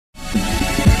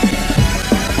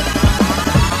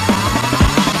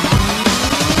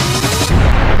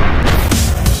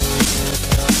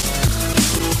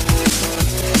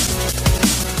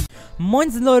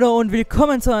Moinsen Leute und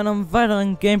willkommen zu einem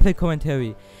weiteren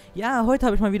Gameplay-Commentary. Ja, heute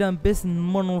habe ich mal wieder ein bisschen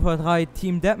Mw3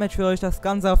 Team Deathmatch für euch, das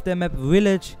Ganze auf der Map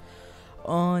Village.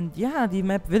 Und ja, die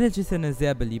Map Village ist ja eine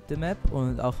sehr beliebte Map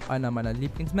und auch einer meiner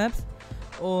Lieblingsmaps.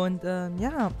 Und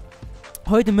ja,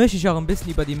 heute möchte ich auch ein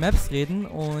bisschen über die Maps reden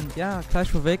und ja,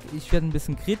 gleich vorweg, ich werde ein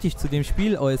bisschen kritisch zu dem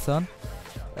Spiel äußern.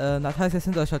 Das heißt jetzt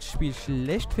nicht, dass ich das Spiel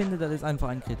schlecht finde, das ist einfach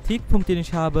ein Kritikpunkt, den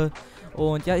ich habe.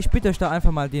 Und ja, ich bitte euch da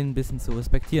einfach mal den ein bisschen zu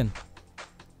respektieren.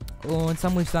 Und zwar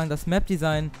muss ich sagen, das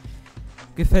Map-Design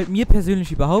gefällt mir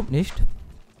persönlich überhaupt nicht.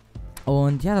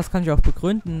 Und ja, das kann ich auch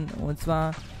begründen. Und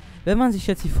zwar, wenn man sich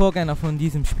jetzt die Vorgänger von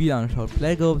diesem Spiel anschaut,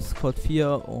 Plagueis, Code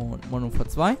 4 und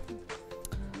Mw3.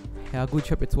 Ja gut,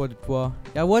 ich habe jetzt World at War.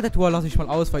 Ja, World at War lasse ich mal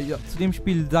aus, weil ja, zu dem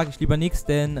Spiel sage ich lieber nichts,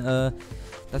 denn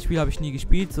das Spiel habe ich nie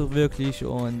gespielt, so wirklich.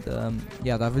 Und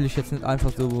ja, da will ich jetzt nicht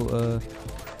einfach so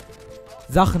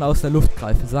Sachen aus der Luft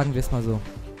greifen, sagen wir es mal so.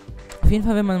 Auf jeden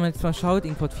Fall, wenn man jetzt mal schaut,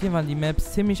 in Code 4 waren die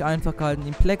Maps ziemlich einfach gehalten,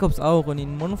 in Plagueis auch und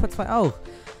in Mw3 auch.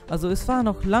 Also es war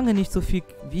noch lange nicht so viel,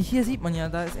 wie hier sieht man ja,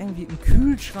 da ist irgendwie ein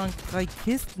Kühlschrank, 3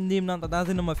 Kisten nebeneinander, da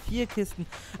sind nochmal 4 Kisten,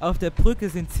 auf der Brücke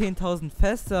sind 10.000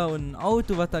 Fässer und ein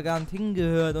Auto, was da gar nicht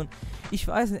hingehört und ich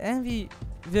weiß nicht, irgendwie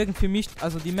wirken für mich,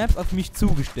 also die Maps auf mich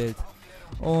zugestellt.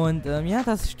 Und ja,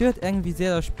 das stört irgendwie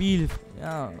sehr das Spiel,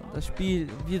 ja,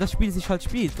 wie das Spiel sich halt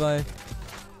spielt, weil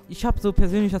ich habe so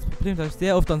persönlich das Problem, dass ich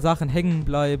sehr oft an Sachen hängen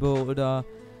bleibe oder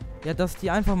ja, dass die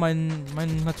einfach meinen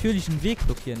natürlichen Weg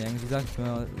blockieren, irgendwie, sag ich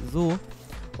mal so.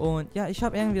 Und ja, ich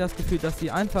habe irgendwie das Gefühl, dass die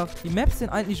Maps sind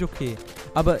eigentlich okay,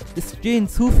 aber es stehen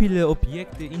zu viele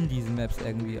Objekte in diesen Maps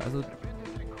irgendwie, also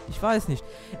ich weiß nicht,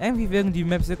 irgendwie wirken die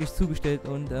Maps wirklich zugestellt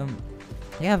und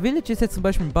ja, Village ist jetzt zum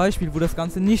Beispiel ein Beispiel, wo das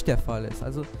Ganze nicht der Fall ist.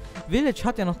 Also Village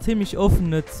hat ja noch ziemlich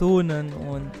offene Zonen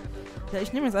und ja,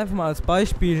 ich nehme jetzt einfach mal als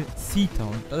Beispiel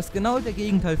Seatown. Das ist genau der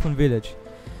Gegenteil von Village.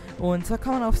 Und zwar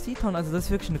kann man auf Seatown, also das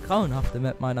ist wirklich eine grauenhafte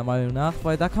Map meiner Meinung nach,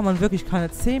 weil da kann man wirklich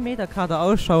keine 10 Meter Karte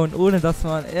ausschauen, ohne dass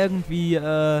man irgendwie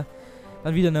dann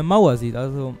wieder eine Mauer sieht.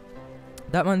 Also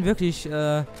da hat man wirklich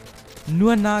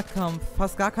nur Nahkampf,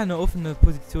 fast gar keine offene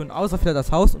Position, außer vielleicht das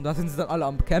Haus und da sind sie dann alle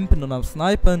am Campen und am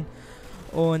Snipern.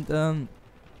 Und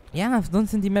ja,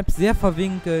 sonst sind die Maps sehr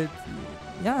verwinkelt,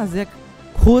 ja, sehr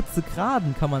kurze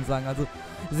Geraden kann man sagen, also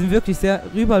sind wirklich sehr,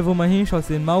 überall wo man hinschaut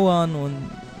sind Mauern und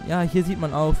ja, hier sieht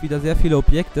man auch wieder sehr viele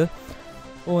Objekte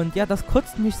und ja, das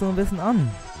kotzt mich so ein bisschen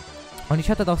an und ich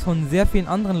hatte das von sehr vielen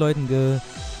anderen Leuten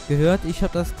gehört, ich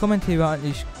habe das Commentaries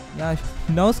eigentlich, ja,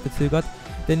 hinausgezögert,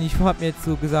 denn ich habe mir jetzt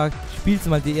so gesagt, spielst du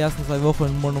mal die ersten 2 Wochen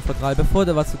in Mw3, bevor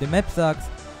du was zu den Maps sagst,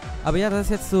 aber ja, das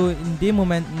ist jetzt so in dem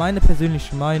Moment meine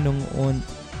persönliche Meinung und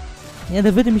ja,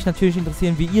 da würde mich natürlich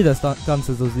interessieren, wie ihr das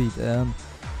Ganze so seht.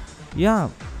 Ja,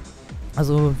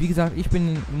 also wie gesagt, ich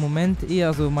bin im Moment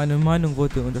eher so, meine Meinung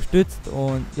wurde unterstützt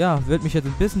und ja, würde mich jetzt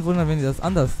ein bisschen wundern, wenn ihr das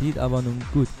anders sieht, aber nun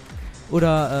gut.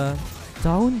 Oder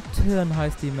Downturn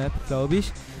heißt die Map, glaube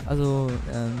ich. Also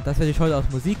das werde ich heute als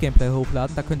Musik-Gameplay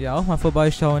hochladen, da könnt ihr auch mal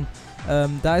vorbeischauen.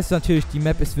 Da ist natürlich, die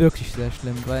Map ist wirklich sehr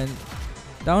schlimm, weil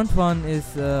Downturn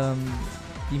ist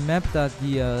die Map da,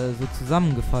 die so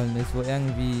zusammengefallen ist, wo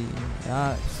irgendwie,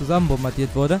 ja, zusammen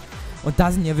bombardiert wurde. Und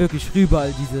da sind ja wirklich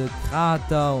überall diese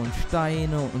Krater und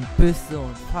Steine und Büsse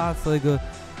und Fahrzeuge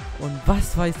und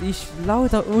was weiß ich,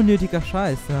 lauter unnötiger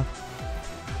Scheiß, ja.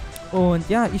 Und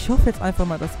ja, ich hoffe jetzt einfach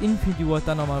mal, dass Infinity Ward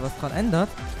da nochmal was dran ändert.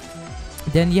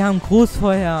 Denn die haben groß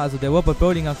vorher, also der Robert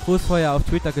Bowling hat groß vorher auf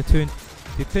Twitter getönt,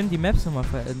 wir können die Maps nochmal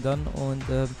verändern und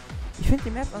ich finde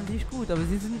die Maps an sich gut, aber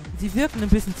sie wirken ein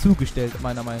bisschen zugestellt,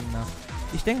 meiner Meinung nach.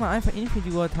 Ich denke mal einfach,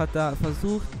 Infinity Ward hat da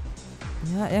versucht,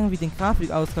 ja, irgendwie den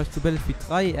Grafikausgleich zu Battlefield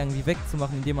 3 irgendwie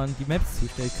wegzumachen, indem man die Maps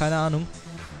zustellt, keine Ahnung.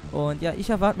 Und ja, ich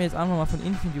erwarte mir jetzt einfach mal von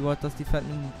Infinity Ward, dass die vielleicht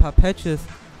in ein paar Patches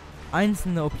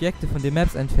einzelne Objekte von den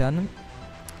Maps entfernen.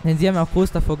 Denn sie haben auch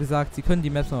groß davor gesagt, sie können die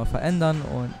Maps nochmal verändern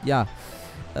und ja,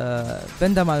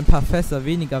 wenn da mal ein paar Fässer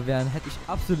weniger wären, hätte ich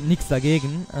absolut nichts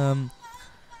dagegen.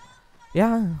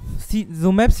 Ja,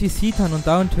 so Maps wie Seatown und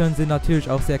Downturn sind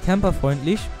natürlich auch sehr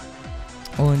camperfreundlich.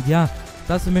 Und ja,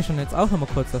 dazu möchte ich jetzt auch nochmal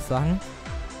kurz was sagen.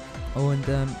 Und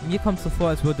mir kommt es so vor,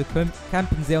 als würde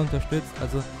Campen sehr unterstützt.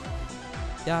 Also,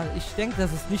 ja, ich denke,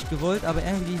 das ist nicht gewollt, aber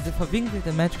irgendwie diese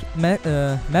verwinkelte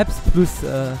Maps plus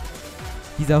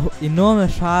dieser enorme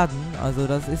Schaden. Also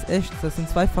das ist echt, das sind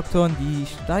 2 Faktoren, die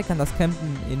steigern das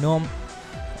Campen enorm.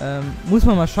 Muss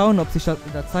man mal schauen, ob sich das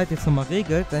in der Zeit jetzt nochmal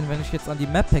regelt, denn wenn ich jetzt an die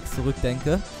Map-Packs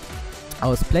zurückdenke,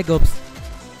 aus Plagueis,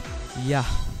 ja,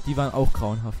 die waren auch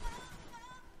grauenhaft.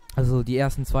 Also die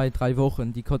ersten 2-3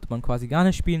 Wochen, die konnte man quasi gar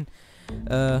nicht spielen.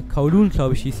 Kowloon,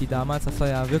 glaube ich, hieß sie damals, das war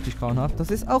ja wirklich grauenhaft.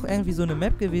 Das ist auch irgendwie so eine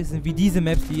Map gewesen, wie diese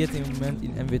Maps, die jetzt im Moment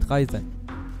in Mw3 sind.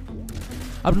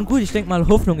 Aber nun gut, ich denke mal,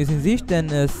 Hoffnung ist in Sicht, denn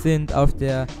es sind auf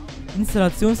der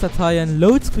Installationsdateien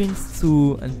Loadscreens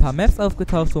zu ein paar Maps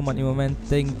aufgetaucht, wo man im Moment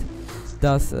denkt,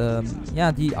 dass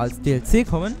ja, die als DLC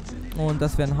kommen. Und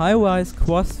das wären Highwise,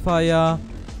 Crossfire,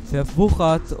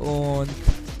 Verwuchert und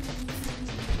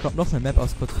ich glaube noch eine Map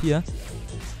aus Code 4.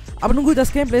 Aber nun gut,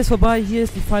 das Gameplay ist vorbei. Hier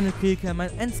ist die Final Kritik. Mein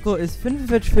Endscore ist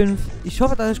 45,5. Ich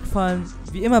hoffe, es hat euch gefallen.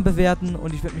 Wie immer bewerten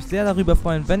und ich würde mich sehr darüber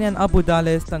freuen, wenn ihr ein Abo da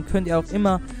lässt. Dann könnt ihr auch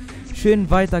immer schön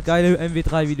weiter geile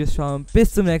Mw3 Videos schauen.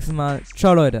 Bis zum nächsten Mal.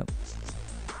 Ciao Leute.